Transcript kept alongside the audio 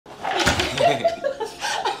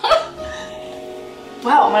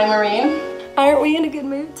Wow, am I Marine? Aren't we in a good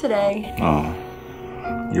mood today?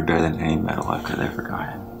 Oh, you're better than any medal I could have ever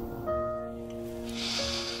gotten.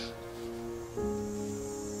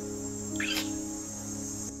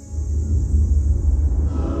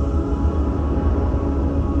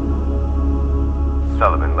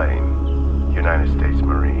 Sullivan Lane, United States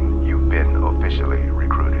Marine. You've been officially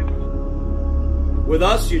recruited. With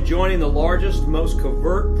us, you're joining the largest, most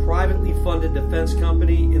covert, privately funded defense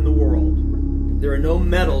company in the world. There are no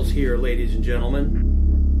medals here, ladies and gentlemen.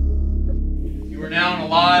 You are now in a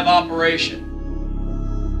live operation.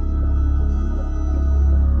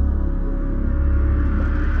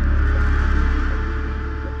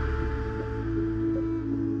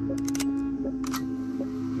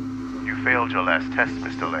 You failed your last test,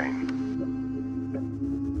 Mr. Lane.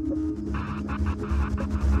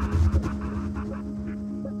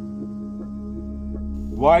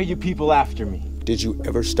 Why are you people after me? Did you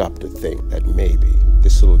ever stop to think that maybe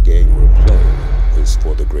this little game we're playing is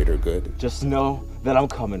for the greater good? Just know that I'm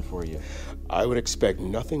coming for you. I would expect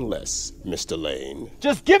nothing less, Mr. Lane.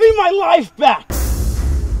 Just give me my life back!